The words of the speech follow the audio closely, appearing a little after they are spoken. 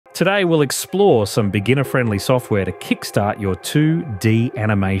Today we'll explore some beginner-friendly software to kickstart your 2D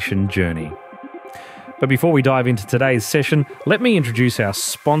animation journey. But before we dive into today's session, let me introduce our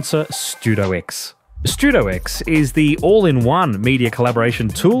sponsor, StudoX. StudoX is the all-in-one media collaboration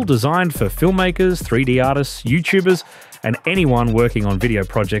tool designed for filmmakers, 3D artists, YouTubers, and anyone working on video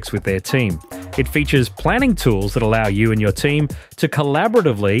projects with their team. It features planning tools that allow you and your team to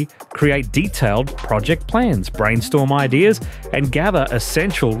collaboratively create detailed project plans, brainstorm ideas, and gather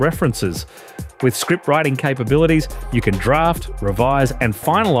essential references. With script writing capabilities, you can draft, revise, and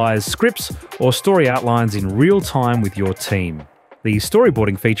finalize scripts or story outlines in real time with your team. The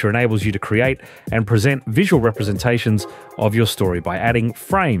storyboarding feature enables you to create and present visual representations of your story by adding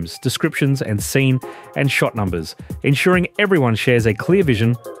frames, descriptions, and scene and shot numbers, ensuring everyone shares a clear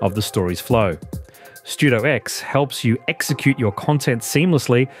vision of the story's flow. StudoX helps you execute your content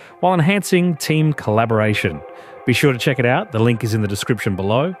seamlessly while enhancing team collaboration. Be sure to check it out. The link is in the description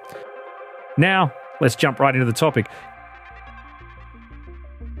below. Now, let's jump right into the topic.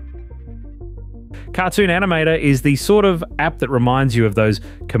 Cartoon Animator is the sort of app that reminds you of those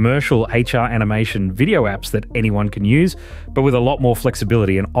commercial HR animation video apps that anyone can use, but with a lot more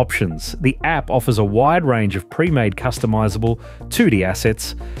flexibility and options. The app offers a wide range of pre-made customizable 2D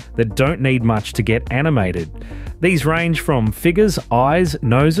assets that don't need much to get animated. These range from figures, eyes,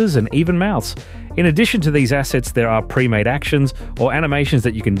 noses, and even mouths. In addition to these assets, there are pre-made actions or animations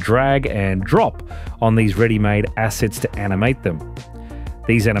that you can drag and drop on these ready-made assets to animate them.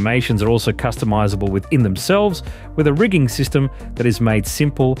 These animations are also customizable within themselves with a rigging system that is made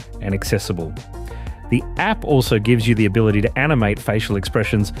simple and accessible. The app also gives you the ability to animate facial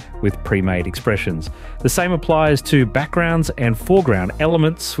expressions with pre-made expressions. The same applies to backgrounds and foreground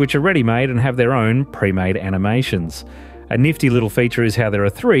elements, which are ready-made and have their own pre-made animations. A nifty little feature is how there are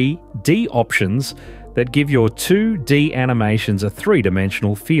 3D options that give your 2D animations a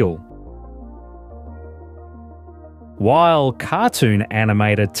three-dimensional feel. While Cartoon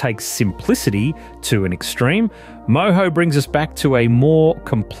Animator takes simplicity to an extreme, Moho brings us back to a more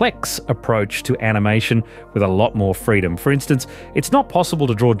complex approach to animation with a lot more freedom. For instance, it's not possible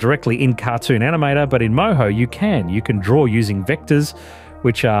to draw directly in Cartoon Animator, but in Moho you can. You can draw using vectors,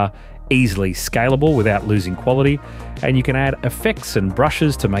 which are easily scalable without losing quality, and you can add effects and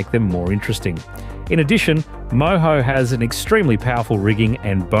brushes to make them more interesting. In addition, Moho has an extremely powerful rigging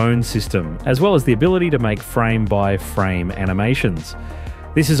and bone system, as well as the ability to make frame-by-frame animations.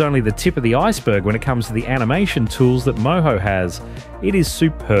 This is only the tip of the iceberg when it comes to the animation tools that Moho has. It is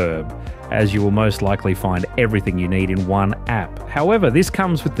superb, as you will most likely find everything you need in one app. However, this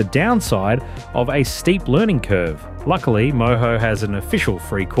comes with the downside of a steep learning curve. Luckily, Moho has an official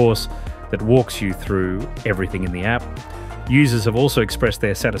free course that walks you through everything in the app. Users have also expressed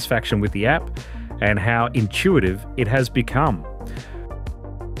their satisfaction with the app and how intuitive it has become.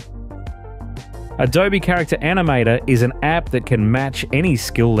 Adobe Character Animator is an app that can match any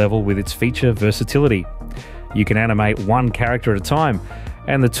skill level with its feature versatility. You can animate one character at a time,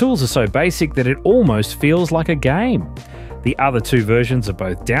 and the tools are so basic that it almost feels like a game. The other two versions are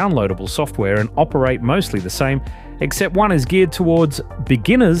both downloadable software and operate mostly the same, except one is geared towards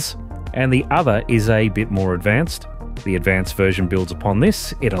beginners and the other is a bit more advanced. The advanced version builds upon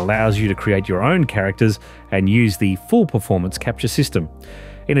this. It allows you to create your own characters and use the full performance capture system.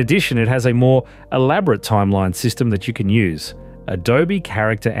 In addition, it has a more elaborate timeline system that you can use. Adobe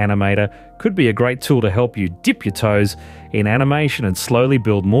Character Animator could be a great tool to help you dip your toes in animation and slowly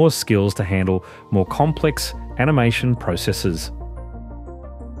build more skills to handle more complex animation processes.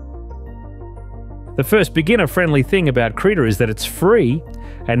 The first beginner-friendly thing about Krita is that it's free,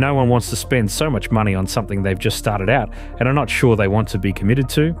 and no one wants to spend so much money on something they've just started out and are not sure they want to be committed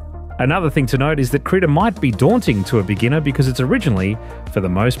to. Another thing to note is that Krita might be daunting to a beginner because it's originally, for the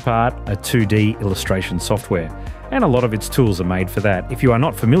most part, a 2D illustration software, and a lot of its tools are made for that. If you are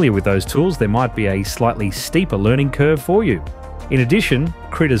not familiar with those tools, there might be a slightly steeper learning curve for you. In addition,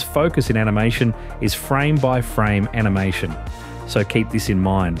 Krita's focus in animation is frame-by-frame animation, so keep this in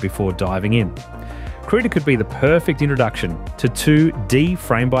mind before diving in. Krita could be the perfect introduction to 2D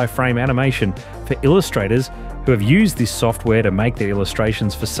frame-by-frame animation for illustrators who have used this software to make their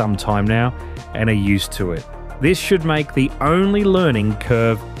illustrations for some time now and are used to it. This should make the only learning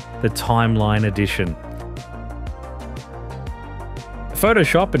curve the timeline edition.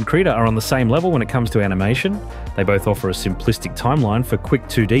 Photoshop and Krita are on the same level when it comes to animation. They both offer a simplistic timeline for quick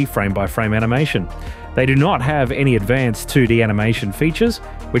 2D frame-by-frame animation. They do not have any advanced 2D animation features,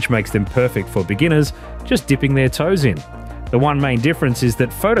 which makes them perfect for beginners just dipping their toes in. The one main difference is that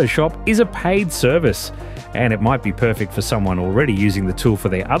Photoshop is a paid service, and it might be perfect for someone already using the tool for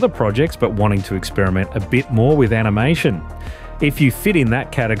their other projects but wanting to experiment a bit more with animation. If you fit in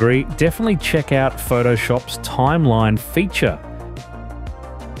that category, definitely check out Photoshop's timeline feature.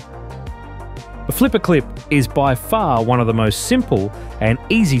 FlipperClip is by far one of the most simple and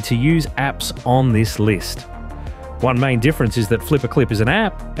easy to use apps on this list. One main difference is that FlipperClip is an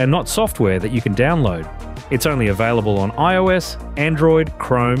app and not software that you can download. It's only available on iOS, Android,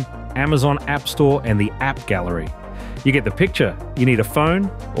 Chrome, Amazon App Store and the App Gallery. You get the picture, you need a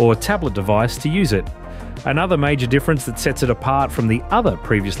phone or tablet device to use it. Another major difference that sets it apart from the other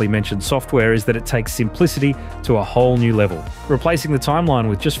previously mentioned software is that it takes simplicity to a whole new level, replacing the timeline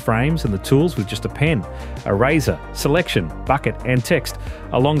with just frames and the tools with just a pen, eraser, selection, bucket and text,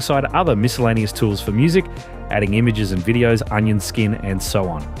 alongside other miscellaneous tools for music, adding images and videos, onion skin and so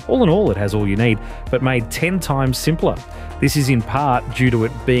on. All in all, it has all you need, but made 10 times simpler. This is in part due to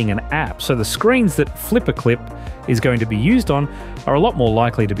it being an app, so the screens that FlipperClip is going to be used on are a lot more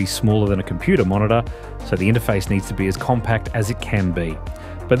likely to be smaller than a computer monitor, so the interface needs to be as compact as it can be.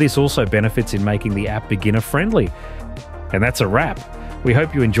 But this also benefits in making the app beginner friendly. And that's a wrap. We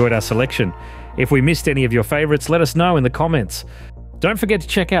hope you enjoyed our selection. If we missed any of your favorites, let us know in the comments. Don't forget to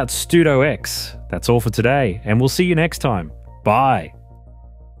check out StudoX. That's all for today, and we'll see you next time. Bye.